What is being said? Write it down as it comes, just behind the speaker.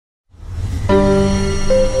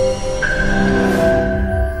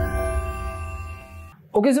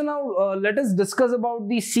Okay, so now let us discuss about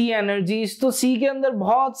the C energies. तो सी के अंदर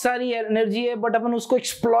बहुत सारी एनर्जी है बट अपन उसको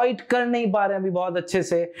एक्सप्लॉइट कर नहीं पा रहे हैं अभी बहुत अच्छे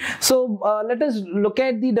से। So let us look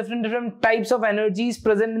at the different types of energies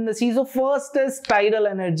present in the C. So first is tidal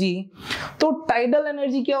energy. तो टाइडल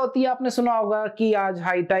एनर्जी क्या होती है, आपने सुना होगा कि आज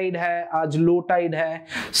हाई टाइड है, आज लो टाइड है।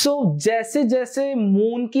 सो जैसे जैसे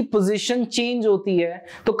मून की पोजीशन चेंज होती है,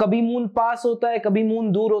 तो कभी मून पास होता है, कभी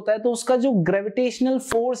मून दूर होता है, तो उसका जो ग्रेविटेशनल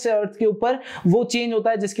फोर्स है अर्थ के ऊपर वो चेंज होता है,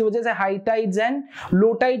 जिसकी वजह से high tides and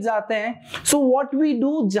low tides आते हैं। सो व्हाट वी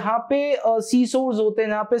डू, जहां पे सी सोर्स होते हैं,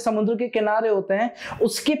 जहां पे समुद्र के किनारे होते हैं,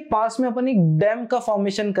 उसके पास में अपन एक डैम का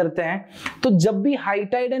फॉर्मेशन करते हैं। तो जब भी high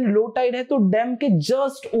Tide and low tide है तो डैम के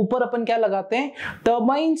जस्ट ऊपर अपन क्या लगाते हैं,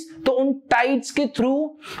 टर्बाइंस। तो उन टाइड्स के थ्रू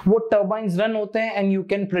वो टर्बाइंस रन होते हैं and you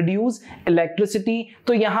can produce electricity.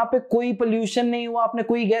 तो यहां पे कोई पोल्यूशन नहीं हुआ, आपने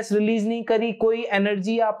कोई गैस रिलीज नहीं करी, कोई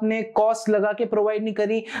एनर्जी आपने कॉस्ट लगा के प्रोवाइड नहीं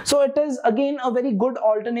करी। So it is again a very good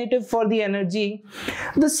alternative for the energy.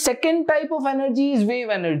 The second type of energy is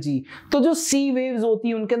wave energy. तो जो sea waves होती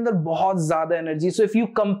है उनके अंदर बहुत ज्यादा energy. So if you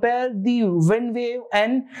compare the wind wave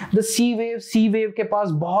and the sea wave के पास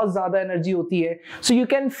बहुत ज्यादा एनर्जी होती है। So you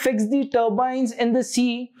can fix the turbines in the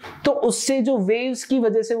sea. तो उससे जो waves की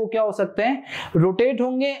वजह से वो क्या हो सकते हैं, रोटेट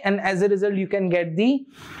होंगे and as a result you can get the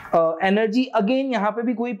energy. Again यहाँ पे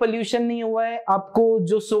भी कोई pollution नहीं हुआ है, आपको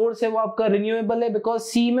जो सोर्स है वो आपका रिन्यूएबल है, बिकॉज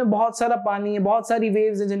सी में बहुत सारा पानी है, बहुत सारी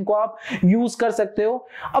वेव्स है जिनको आप यूज कर सकते हो।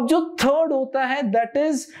 अब जो थर्ड होता है that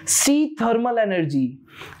is C thermal energy.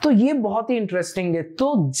 तो ये बहुत ही इंटरेस्टिंग है।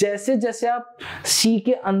 तो जैसे जैसे आप सी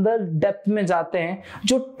के अंदर डेप्थ में जाते हैं,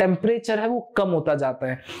 जो टेम्परेचर है वो कम होता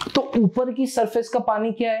जाता है। तो ऊपर की सरफेस का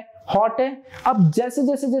पानी क्या है, हॉट है। अब जैसे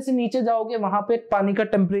जैसे जैसे नीचे जाओगे वहां पे पानी का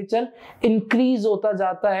टेम्परेचर इंक्रीज होता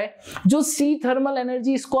जाता है। जो सी थर्मल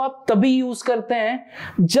एनर्जी, इसको आप तभी यूज करते हैं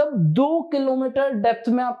जब 2 किलोमीटर डेप्थ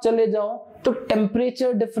में आप चले जाओ तो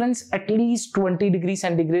temperature difference at least 20 degree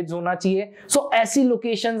centigrade होना चाहिए। सो ऐसी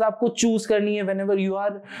लोकेशंस आपको चूज करनी है whenever you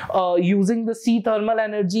are using the C thermal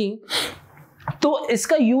energy. तो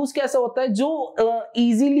इसका यूज कैसा होता है, जो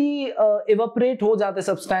इजीली इवेपोरेट हो जाते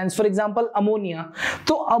सब्सटेंस, फॉर एग्जांपल अमोनिया।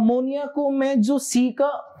 तो अमोनिया को मैं जो सी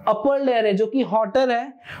का अपर लेयर है जो कि हॉटर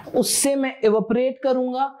है, उससे मैं इवेपोरेट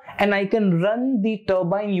करूंगा and I can run the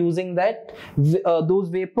turbine using that those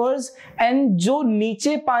vapours. And जो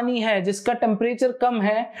नीचे पानी है जिसका टेम्परेचर कम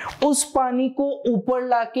है, उस पानी को ऊपर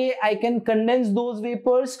लाके I can condense those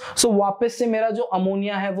vapours. सो वापस से मेरा जो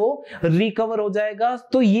अमोनिया है वो रिकवर हो जाएगा।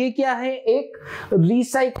 तो ये क्या है, एक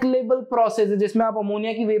रिसाइक्लेबल प्रोसेस है जिसमें आप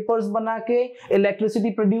अमोनिया की वेपर्स बना के इलेक्ट्रिसिटी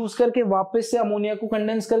प्रोड्यूस करके वापस से अमोनिया को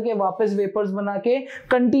कंडेंस करके वापस वेपर्स बना के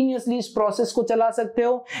कंटिन्यूअसली इस प्रोसेस को चला सकते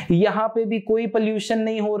हो। यहां पे भी कोई पोल्यूशन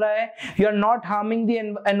नहीं हो रहा है, you are not harming the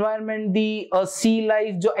environment, the C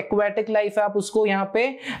life, जो एक्वेटिक लाइफ है आप उसको यहां पे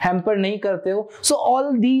हैम्पर नहीं करते हो। So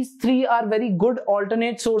all these 3 are very good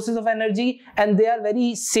alternate sources of energy and they are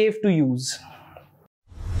very safe to use.